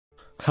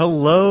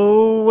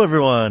Hello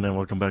everyone and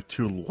welcome back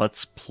to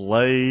Let's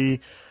Play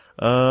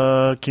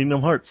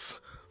Kingdom Hearts.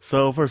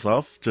 So first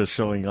off, just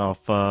showing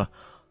off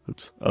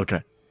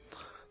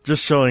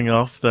Just showing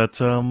off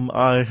that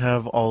I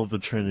have all of the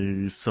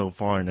trinities so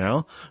far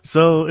now.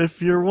 So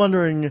if you're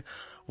wondering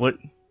what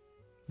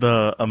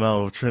the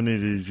amount of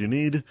trinities you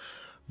need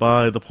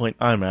by the point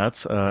I'm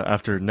at,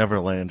 after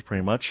Neverland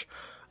pretty much,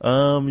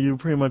 you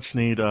pretty much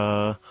need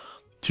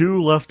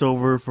 2 left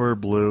over for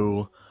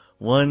blue,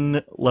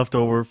 1 left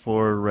over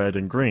for red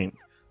and green.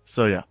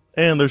 So yeah,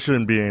 and there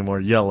shouldn't be any more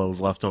yellows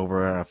left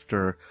over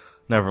after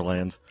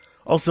Neverland.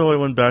 Also, I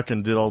went back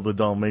and did all the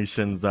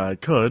Dalmatians that I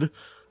could.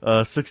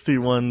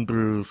 61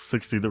 through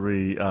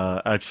 63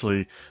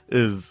 actually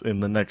is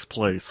in the next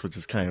place, which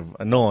is kind of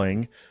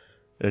annoying.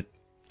 It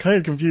kind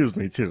of confused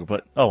me too,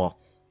 but oh well.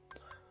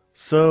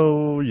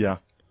 So yeah.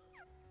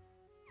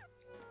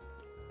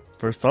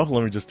 First off,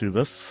 let me just do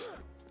this.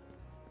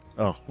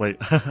 Oh, wait,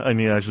 I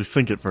need to actually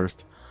sync it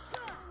first.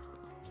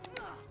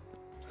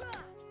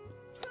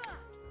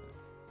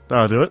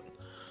 That'll do it.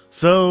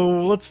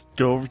 So, let's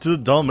go over to the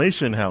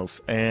Dalmatian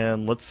house,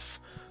 and let's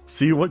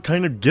see what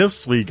kind of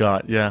gifts we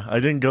got. Yeah,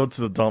 I didn't go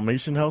to the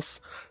Dalmatian house,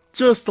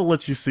 just to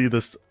let you see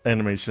this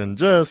animation,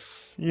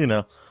 just, you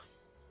know,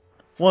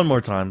 one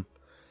more time.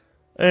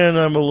 And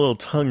I'm a little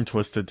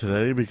tongue-twisted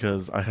today,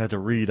 because I had to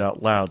read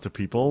out loud to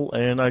people,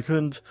 and I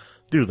couldn't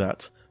do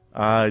that.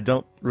 I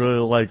don't really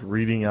like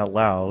reading out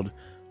loud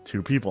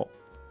to people.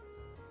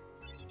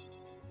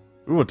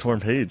 Ooh, a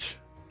torn page.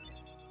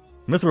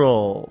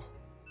 Mithril.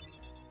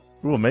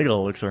 Ooh, a Mega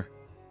Elixir.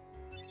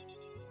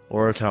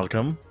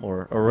 Orichalcum,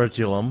 or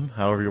Auriculum,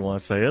 however you want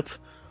to say it.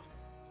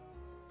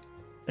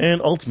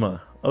 And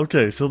Ultima.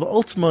 Okay, so the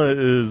Ultima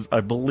is,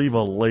 I believe,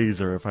 a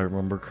laser, if I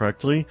remember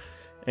correctly.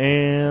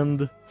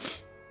 And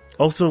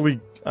also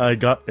I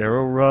got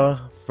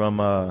Aurora from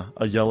a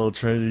Yellow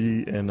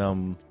Trinity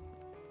in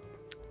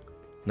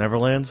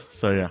Neverland.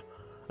 So yeah,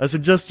 I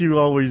suggest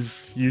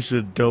you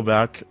should go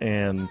back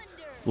and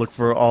look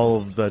for all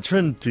of the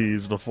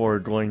Trinities before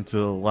going to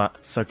the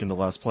second to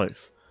last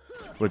place,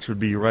 which would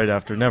be right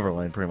after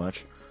Neverland, pretty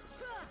much.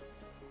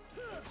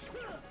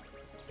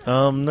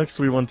 Next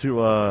we want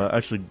to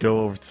actually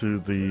go over to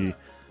the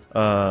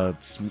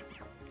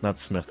not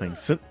smithing,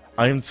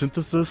 iron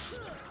synthesis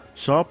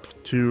shop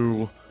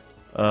to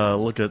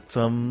look at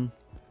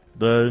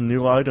the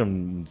new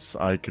items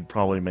I could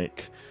probably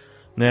make.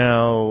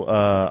 Now,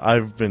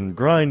 I've been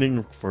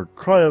grinding for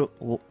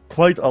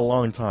quite a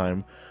long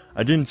time.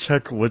 I didn't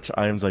check which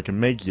items I can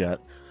make yet,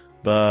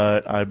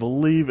 but I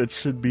believe it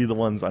should be the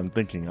ones I'm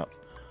thinking of.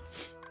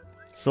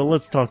 So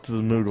let's talk to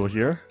the Moogle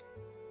here.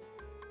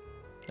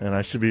 And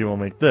I should be able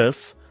to make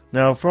this.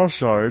 Now, Frost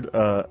Shard,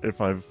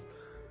 if I've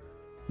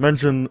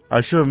mentioned,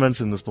 I should have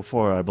mentioned this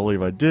before, I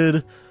believe I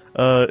did,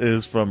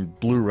 is from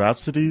Blue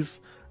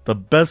Rhapsodies. The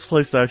best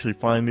place to actually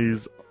find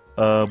these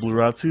Blue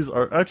Rhapsodies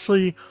are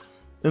actually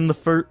in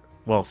the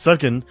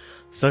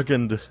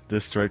second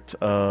district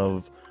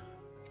of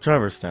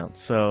Traverse Town.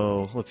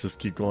 So let's just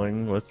keep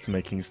going with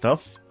making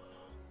stuff.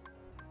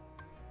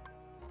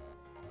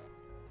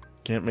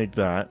 Can't make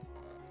that.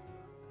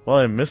 Well,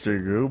 I have Mystery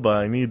Goo, but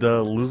I need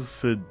the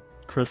Lucid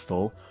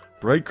Crystal,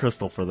 Bright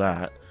Crystal for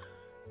that.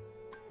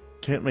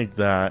 Can't make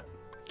that.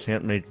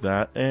 Can't make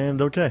that,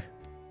 and okay.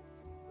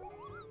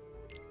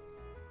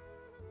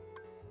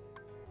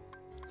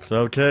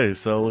 So okay,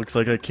 so it looks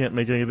like I can't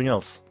make anything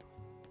else.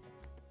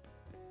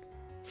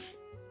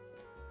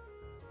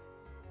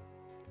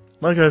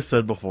 Like I've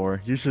said before,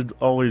 you should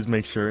always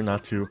make sure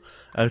not to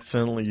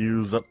accidentally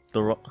use up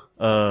the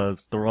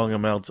wrong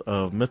amount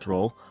of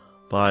mithril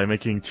by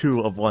making 2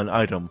 of one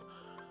item.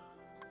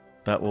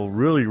 That will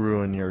really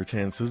ruin your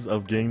chances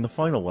of getting the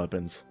final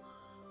weapons.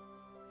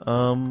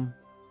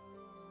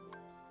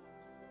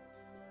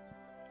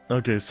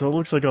 Okay, so it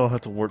looks like I'll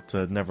have to work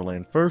to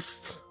Neverland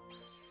first.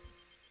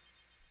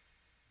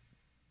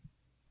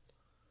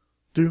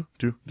 Do.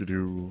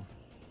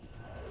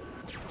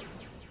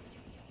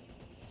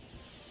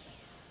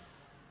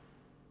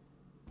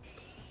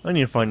 I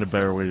need to find a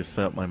better way to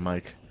set up my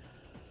mic.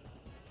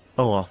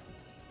 Oh well.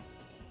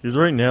 Because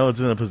right now it's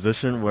in a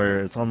position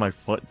where it's on my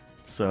foot,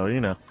 so you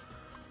know.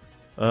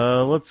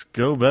 Let's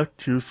go back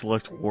to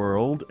Select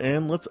World,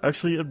 and let's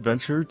actually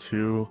adventure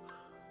to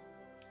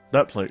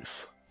that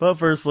place. But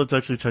first, let's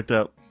actually check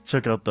out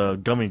the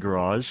Gummy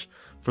Garage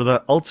for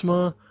that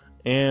Ultima,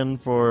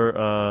 and for,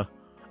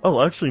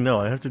 oh, actually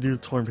no, I have to do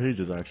Torn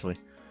Pages, actually.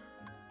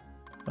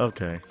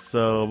 Okay,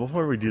 so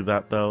before we do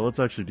that, though, let's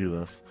actually do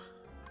this.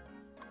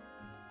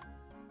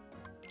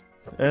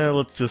 And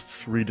let's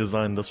just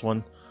redesign this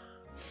one.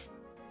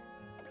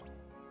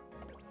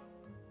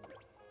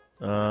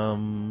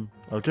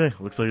 Okay,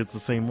 looks like it's the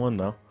same one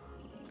though.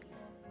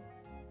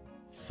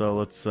 So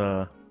let's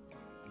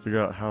figure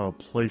out how to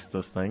place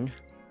this thing.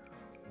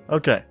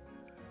 Okay.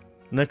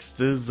 Next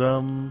is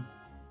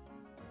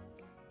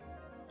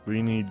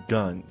we need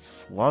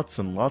guns. Lots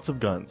and lots of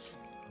guns.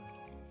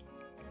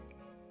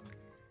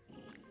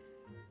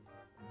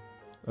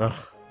 Ugh,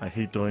 I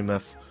hate doing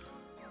this.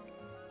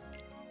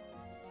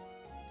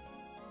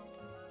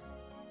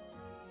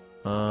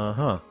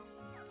 Uh-huh.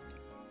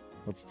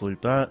 Let's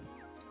delete that.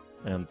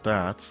 And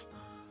that.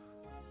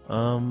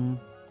 Remember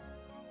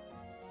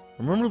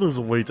there's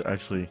a way to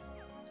actually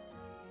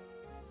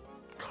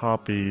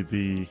copy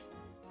the...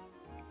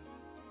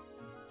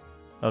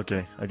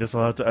 Okay, I guess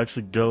I'll have to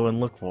actually go and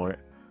look for it.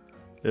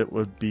 It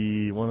would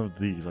be one of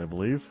these, I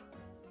believe.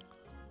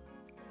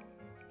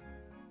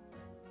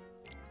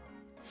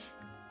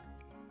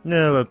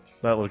 Yeah,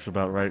 that looks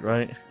about right,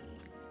 right?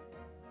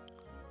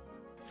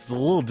 It's a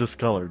little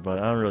discolored, but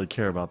I don't really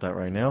care about that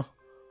right now.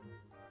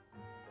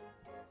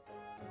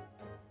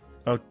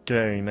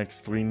 Okay,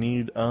 next we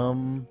need,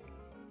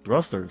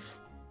 thrusters.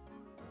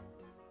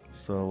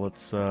 So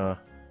let's,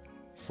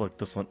 select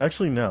this one.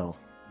 Actually, no.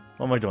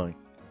 What am I doing?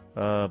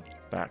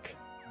 Back.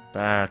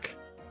 Back.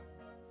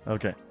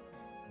 Okay.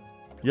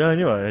 Yeah, I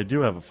knew I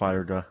do have a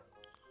fire gun.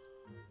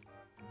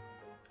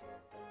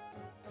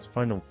 Let's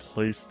find a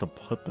place to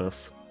put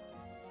this.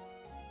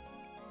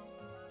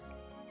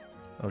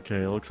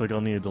 Okay, it looks like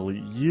I'll need to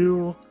delete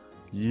you,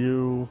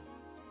 you...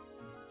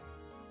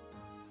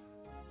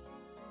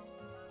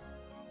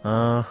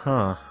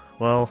 Uh-huh.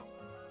 Well...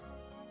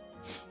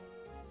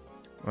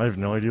 I have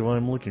no idea what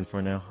I'm looking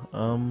for now.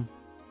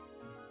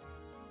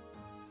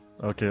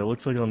 Okay, it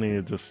looks like I'll need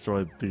to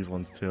destroy these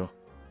ones too.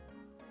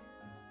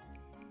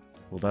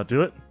 Will that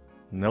do it?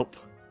 Nope.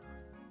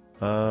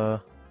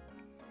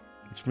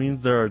 Which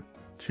means there are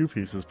two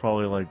pieces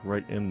probably like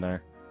right in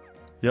there.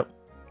 Yep.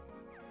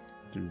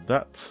 Do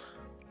that.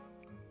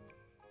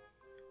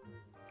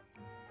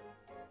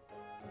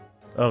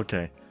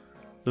 Okay.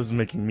 This is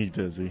making me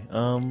dizzy.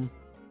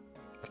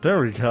 There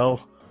we go.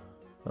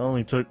 That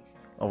only took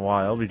a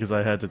while because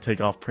I had to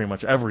take off pretty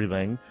much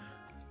everything.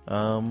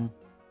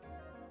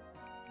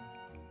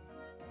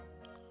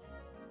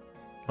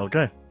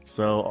 Okay,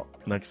 so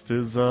next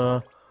is,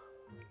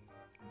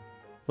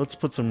 let's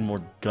put some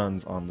more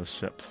guns on the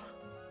ship.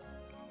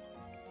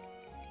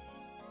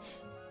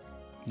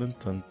 Dun,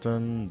 dun,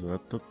 dun, dun,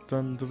 dun,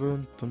 dun,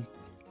 dun, dun.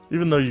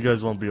 Even though you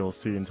guys won't be able to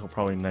see until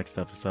probably next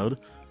episode.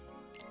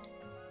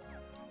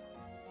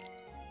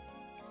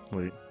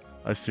 Wait,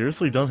 I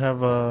seriously don't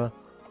have, the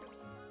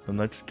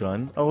next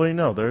gun? Oh wait,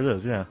 no, there it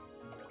is, yeah.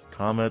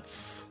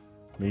 Comets,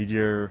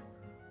 Meteor,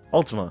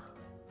 Ultima.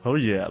 Oh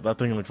yeah, that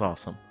thing looks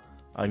awesome.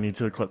 I need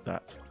to equip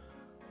that.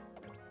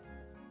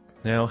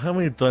 Now, how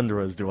many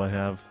Thunderers do I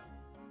have?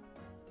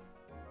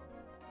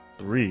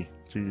 3.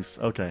 Jeez,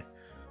 okay.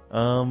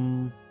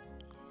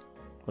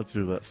 Let's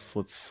do this.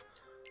 Let's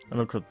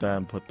unequip that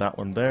and put that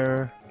one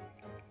there.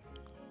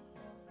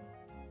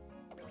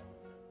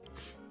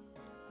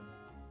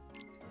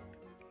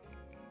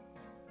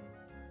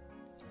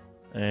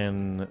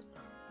 And...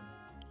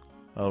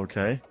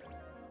 okay.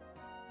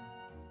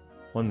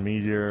 1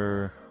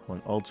 Meteor,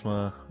 1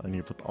 Ultima. I need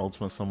to put the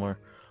Ultima somewhere.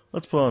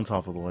 Let's put it on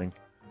top of the wing.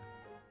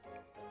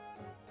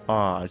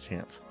 Ah, I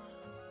can't.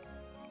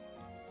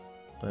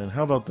 Then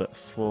how about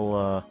this?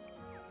 We'll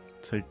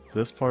take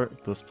this part,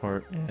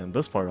 and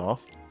this part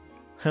off.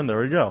 And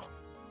there we go.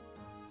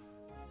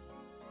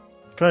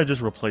 Kinda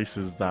just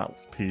replaces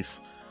that piece.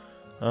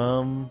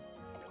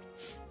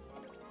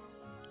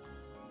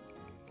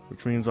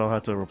 Which means I'll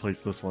have to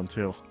replace this one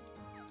too.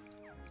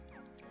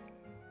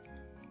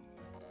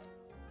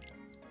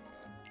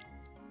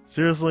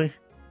 Seriously?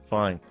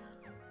 Fine.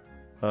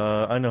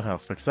 I know how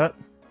to fix that.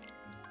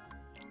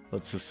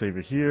 Let's just save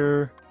it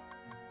here.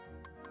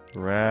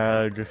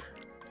 Rag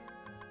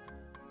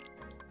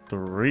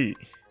 3.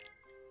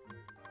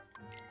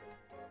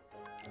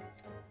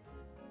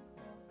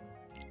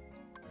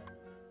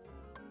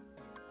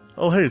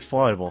 Oh hey, it's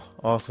flyable.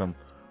 Awesome.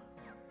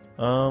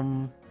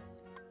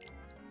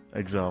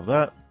 Exile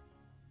that.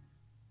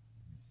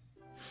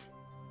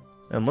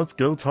 And let's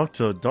go talk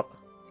to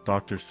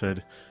Dr.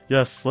 Sid.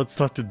 Yes, let's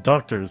talk to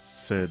Dr.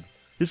 Sid.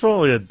 He's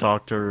probably a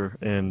doctor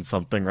in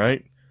something,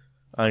 right?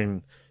 I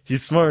mean,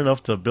 he's smart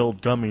enough to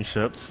build gummy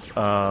ships,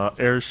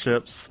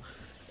 airships,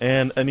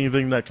 and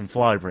anything that can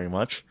fly, pretty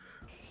much.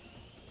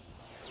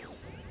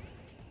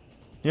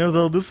 You know,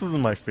 though, this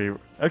isn't my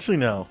favorite. Actually,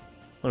 no.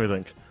 Let me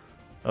think.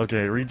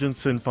 Okay,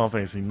 Regents in Final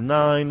Fantasy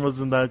IX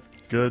wasn't that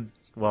good.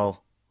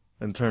 Well,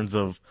 in terms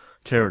of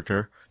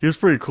character. He was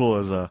pretty cool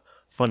as a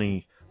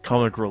funny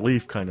comic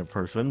relief kind of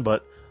person,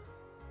 but...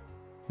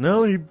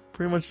 no, he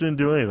pretty much didn't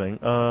do anything.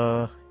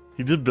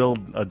 He did build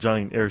a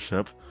giant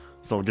airship,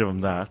 so I'll give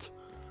him that.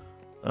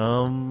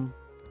 Final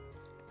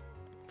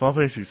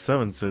Fantasy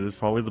VII Sid is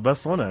probably the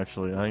best one,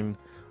 actually.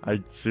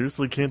 I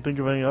seriously can't think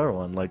of any other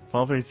one. Like,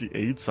 Final Fantasy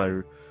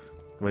VIII,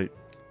 wait,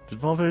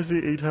 did Final Fantasy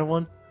VIII have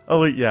one?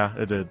 Oh wait, yeah,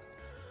 it did.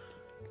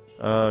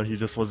 He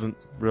just wasn't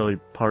really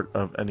part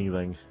of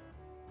anything.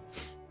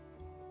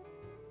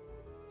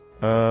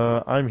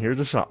 I'm here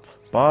to shop.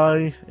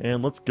 Bye,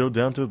 and let's go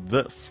down to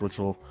this, which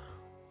will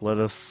let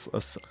us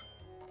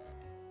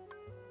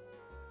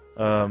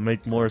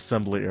make more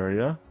assembly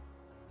area.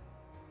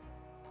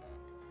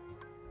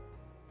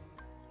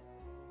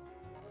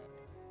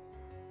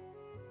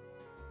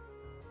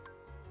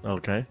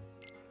 Okay.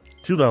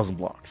 2,000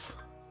 blocks.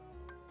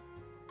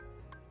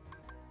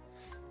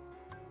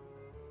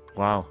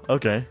 Wow,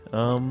 okay.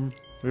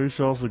 We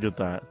should also get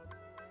that.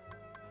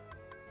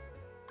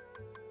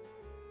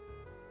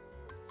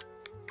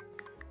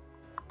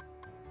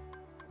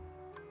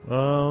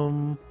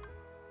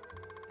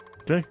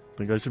 Okay,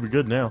 think I should be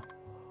good now.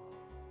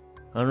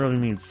 I don't really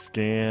need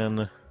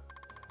scan.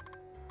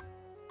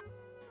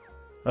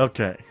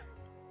 Okay.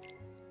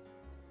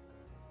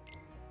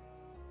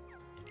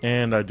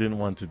 And I didn't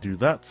want to do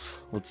that.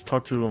 Let's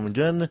talk to him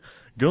again.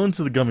 Go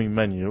into the Gummy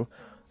menu.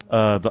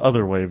 The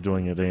other way of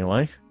doing it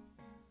anyway.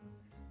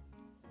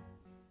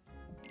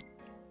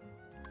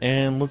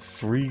 And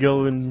let's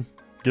re-go and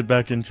get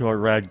back into our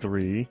RAG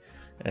 3.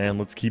 And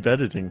let's keep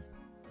editing.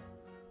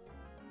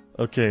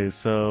 Okay,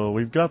 so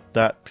we've got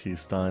that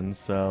piece done.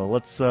 So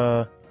let's,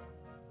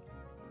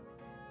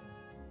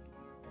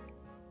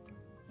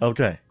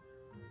 okay.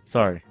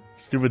 Sorry.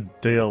 Stupid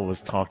Dale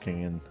was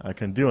talking and I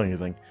couldn't do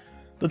anything.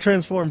 The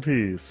transform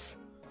piece.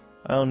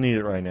 I don't need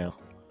it right now.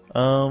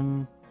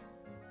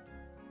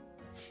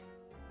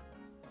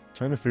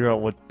 Trying to figure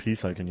out what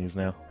piece I can use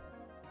now.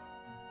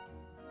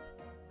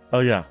 Oh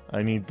yeah,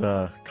 I need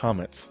the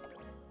comet.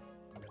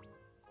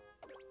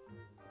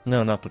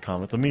 No, not the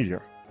comet, the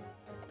meteor.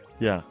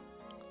 Yeah.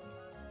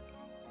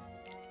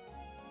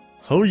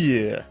 Oh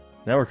yeah!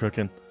 Now we're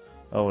cooking.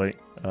 Oh wait,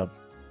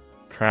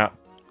 crap.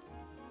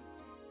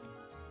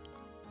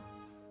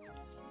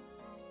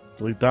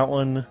 Delete that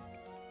one.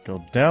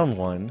 Go down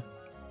one.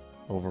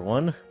 Over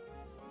one.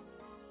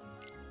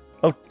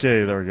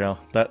 Okay, there we go.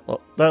 That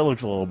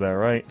looks a little better,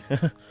 right?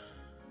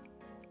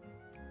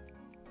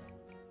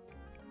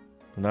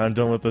 When I'm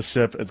done with this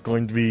ship, it's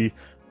going to be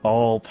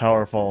all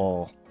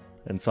powerful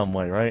in some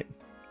way, right?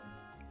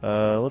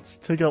 Let's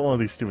take out one of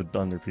these stupid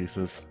thunder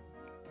pieces.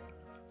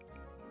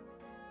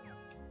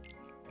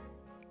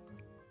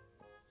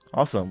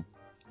 Awesome.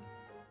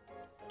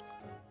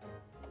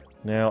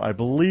 Now, I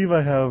believe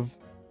I have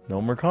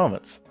no more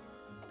comets.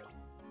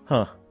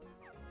 Huh.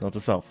 Note to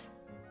self.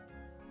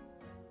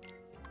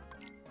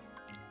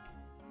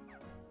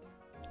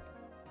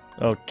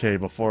 Okay,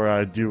 before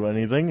I do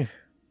anything...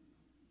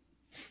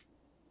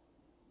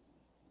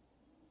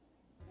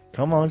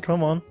 Come on,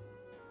 come on.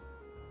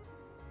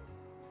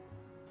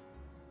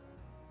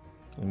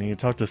 I need to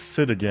talk to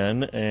Sid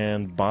again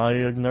and buy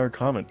another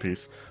comet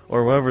piece.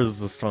 Or whatever is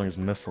the strongest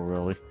missile,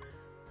 really.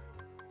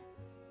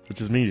 Which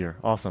is Meteor.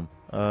 Awesome.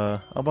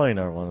 I'll buy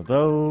another one of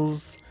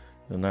those.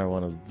 Another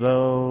one of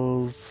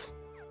those.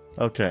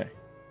 Okay.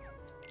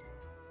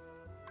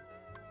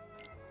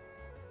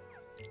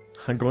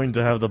 I'm going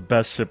to have the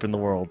best ship in the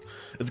world.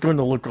 It's going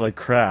to look like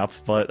crap,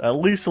 but at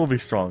least it'll be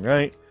strong,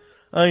 right?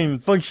 I mean,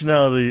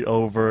 functionality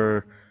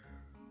over...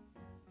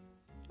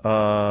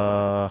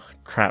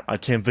 crap, I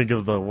can't think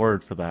of the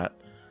word for that.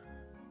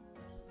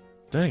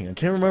 Dang, I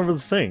can't remember the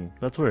saying.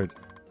 That's weird.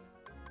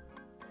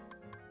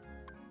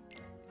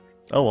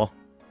 Oh well.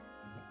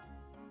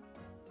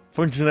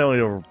 Functionality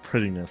over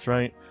prettiness,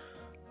 right?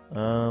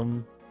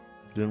 Didn't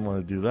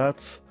want to do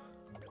that.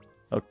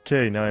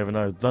 Okay, now I have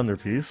another thunder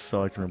piece,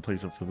 so I can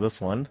replace it for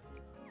this one.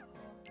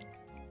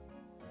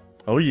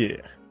 Oh yeah.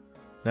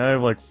 Now I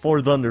have like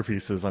 4 thunder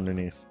pieces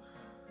underneath.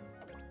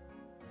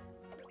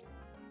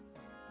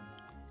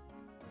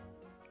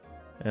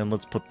 And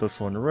let's put this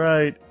one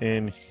right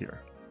in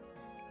here.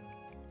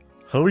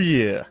 Oh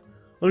yeah.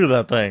 Look at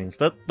that thing.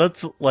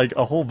 That's like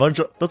a whole bunch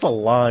of... That's a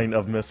line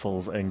of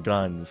missiles and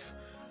guns.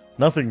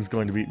 Nothing's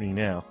going to beat me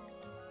now.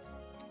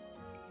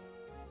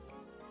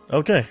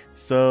 Okay,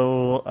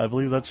 so I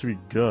believe that should be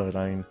good.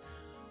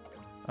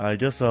 I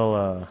guess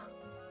I'll,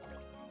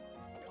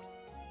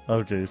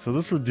 Okay, so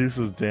this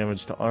reduces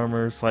damage to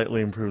armor,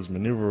 slightly improves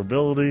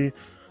maneuverability,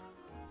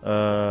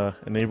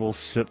 enables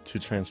ship to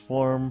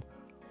transform.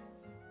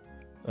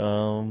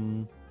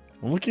 I'm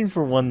looking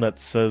for one that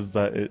says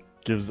that it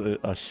gives it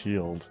a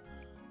shield.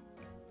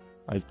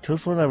 I could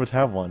have sworn I would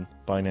have one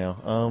by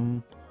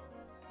now.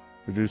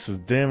 Reduces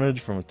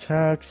damage from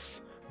attacks,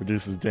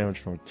 reduces damage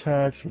from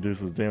attacks,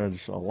 reduces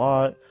damage a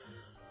lot,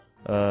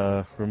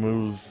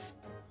 removes,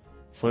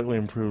 slightly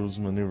improves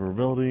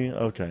maneuverability.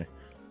 Okay,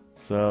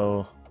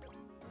 so...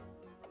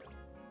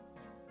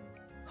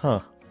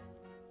 Huh.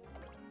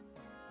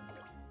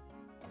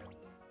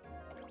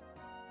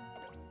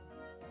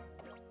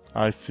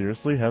 I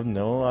seriously have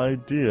no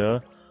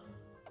idea.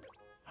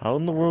 How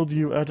in the world do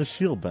you add a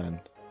shield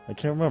then? I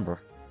can't remember.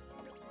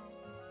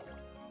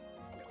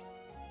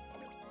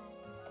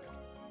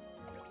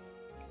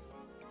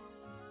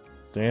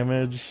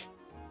 Damage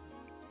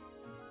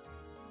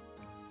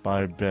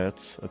by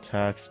bits,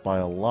 attacks by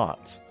a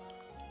lot.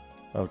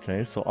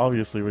 Okay, so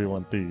obviously we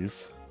want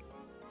these.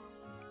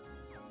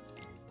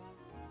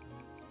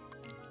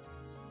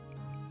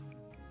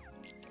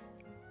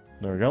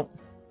 There we go.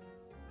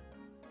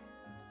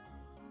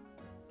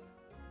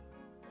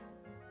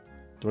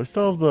 Do I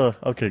still have the...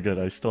 Okay, good.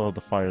 I still have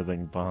the fire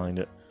thing behind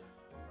it.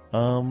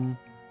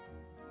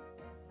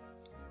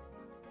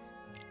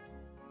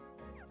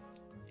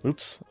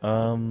 Oops.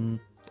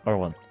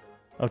 R1.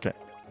 Okay.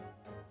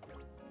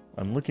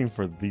 I'm looking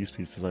for these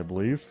pieces, I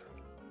believe.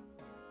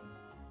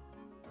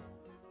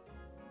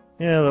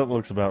 Yeah, that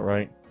looks about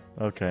right.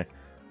 Okay.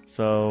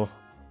 So,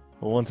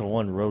 we'll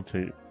 1-to-1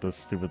 rotate this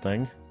stupid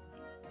thing.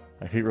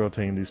 I hate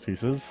rotating these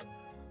pieces,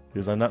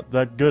 because I'm not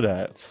that good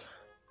at it.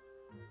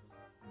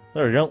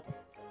 There we go.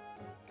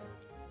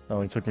 That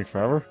only took me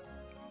forever.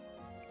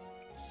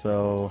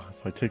 So,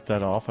 if I take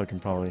that off, I can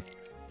probably...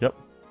 Yep.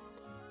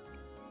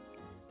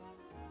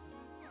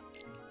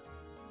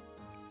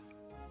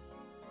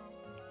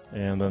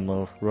 And then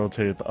they'll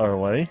rotate it the other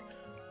way.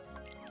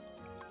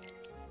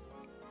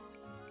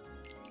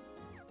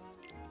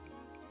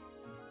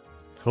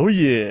 Oh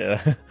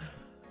yeah!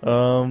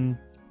 What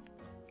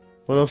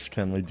else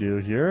can we do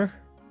here?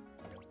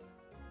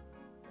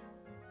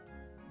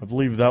 I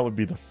believe that would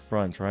be the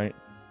front, right?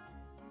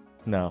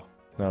 No.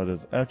 No, it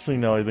is. Actually,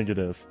 no, I think it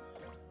is.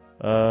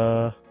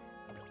 Well,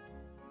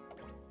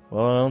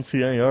 I don't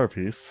see any other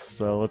piece,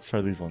 so let's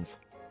try these ones.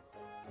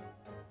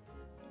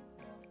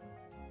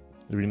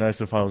 It'd be nice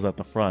if I was at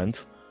the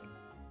front.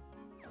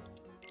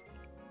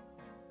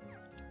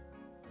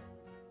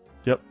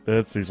 Yep,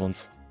 it's these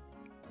ones.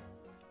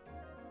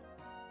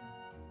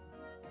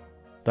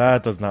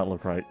 That does not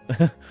look right.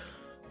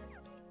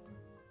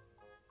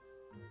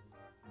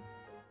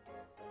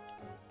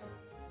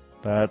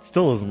 That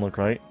still doesn't look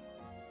right.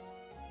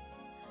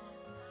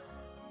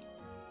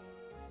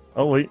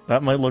 Oh wait,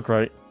 that might look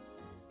right.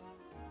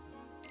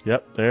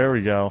 Yep, there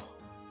we go.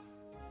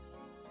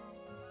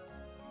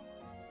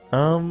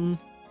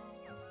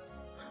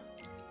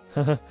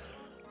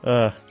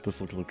 This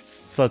looks like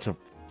such a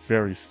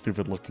very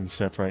stupid looking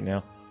ship right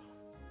now.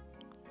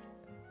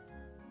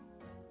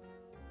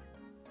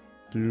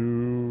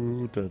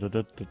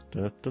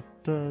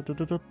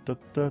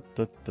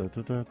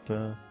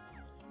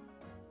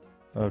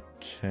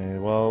 Okay,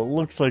 well, it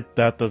looks like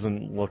that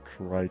doesn't look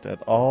right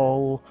at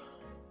all.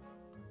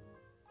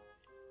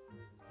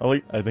 Oh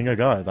wait, I think I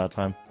got it that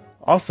time.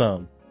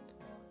 Awesome!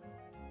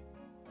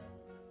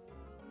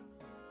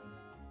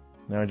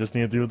 Now I just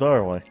need to do it the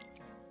other way.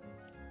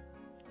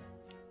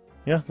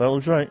 Yeah, that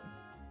looks right.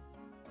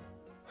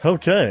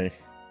 Okay.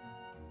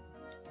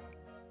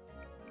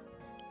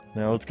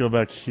 Now let's go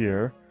back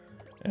here.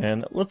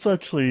 And let's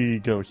actually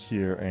go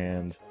here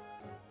and...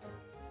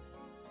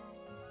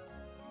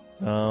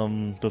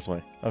 this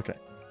way. Okay.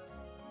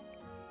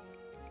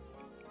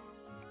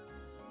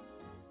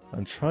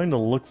 I'm trying to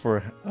look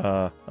for,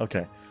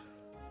 okay.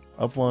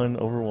 Up one,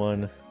 over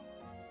one,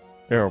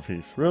 arrow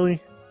piece.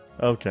 Really?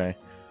 Okay.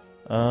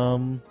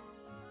 I'm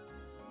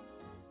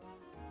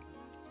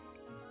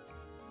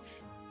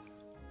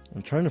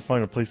trying to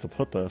find a place to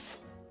put this.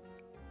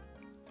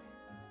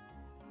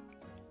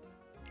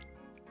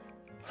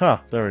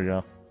 Ha! There we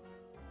go.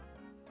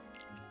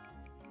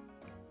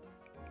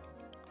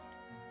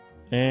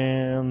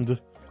 And...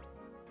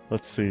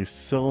 let's see,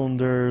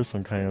 cylinder,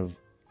 some kind of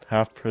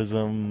half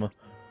prism,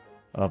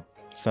 a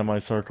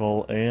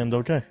semicircle, and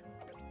okay.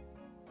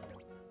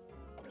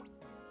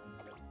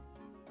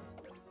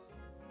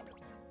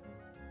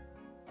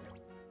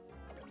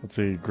 Let's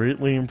see,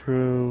 greatly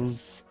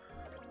improves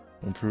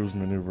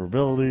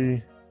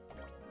maneuverability.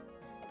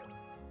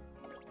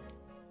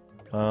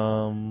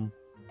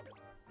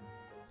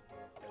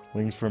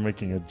 Wings for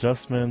making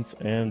adjustments,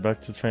 and back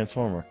to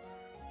transformer.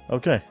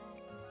 Okay.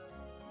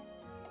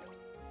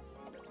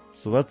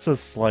 So that says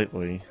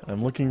slightly.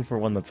 I'm looking for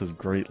one that says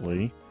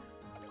greatly,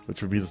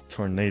 which would be the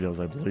tornadoes,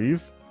 I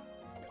believe.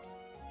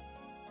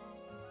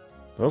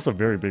 They're also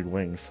very big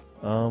wings.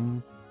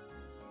 Dang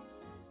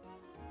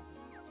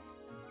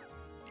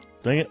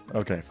it.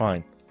 Okay,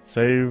 fine.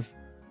 Save.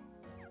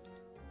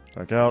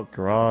 Back out.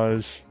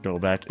 Garage. Go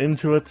back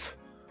into it.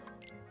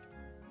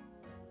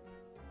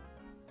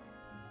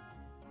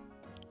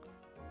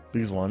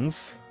 These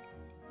ones.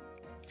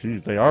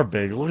 Jeez, they are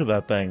big. Look at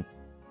that thing.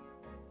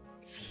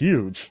 It's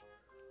huge.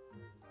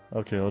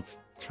 Okay, let's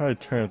try to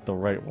turn it the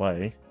right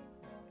way.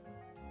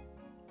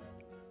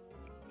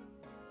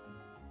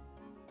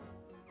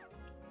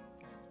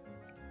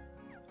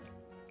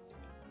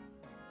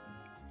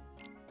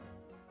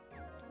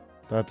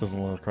 That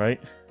doesn't look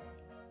right.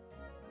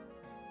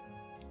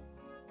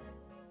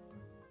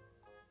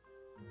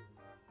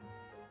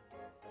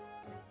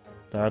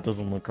 That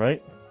doesn't look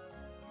right.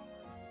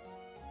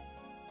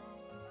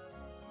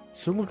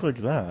 Should look like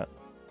that.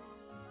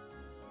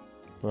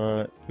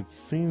 But it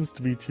seems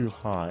to be too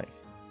high.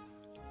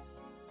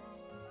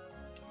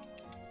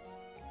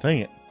 Dang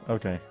it.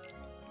 Okay.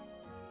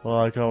 Well,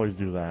 I can always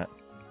do that.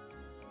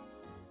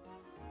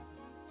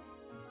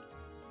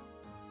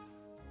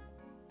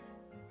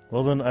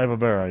 Well then, I have a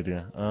better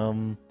idea.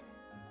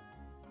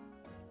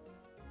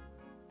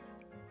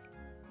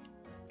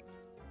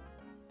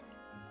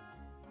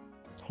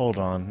 Hold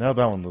on. Now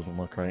that one doesn't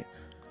look right.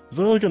 Is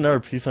there like another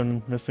piece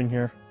I'm missing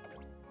here?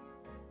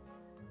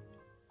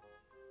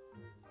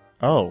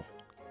 Oh.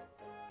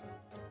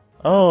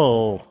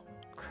 Oh.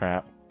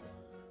 Crap.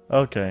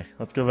 Okay,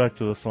 let's go back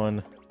to this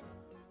one.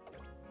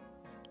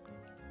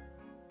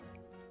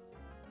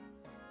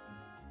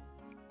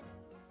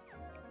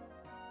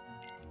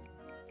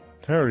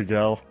 There we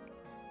go.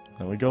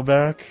 Then we go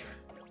back,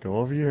 go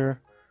over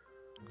here,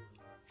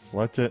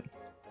 select it,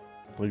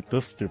 Like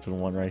this stupid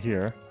one right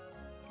here.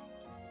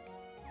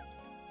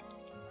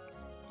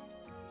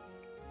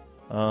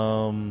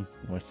 Am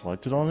I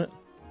selected on it?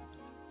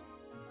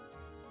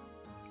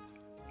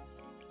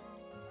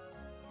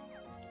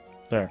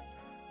 There.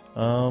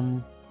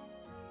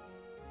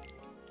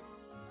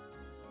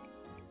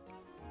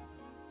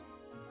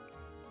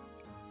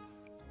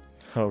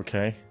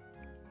 Okay.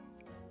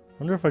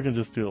 Wonder if I can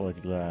just do it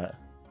like that.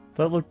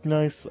 That looked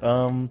nice. You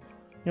know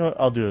what?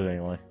 I'll do it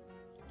anyway.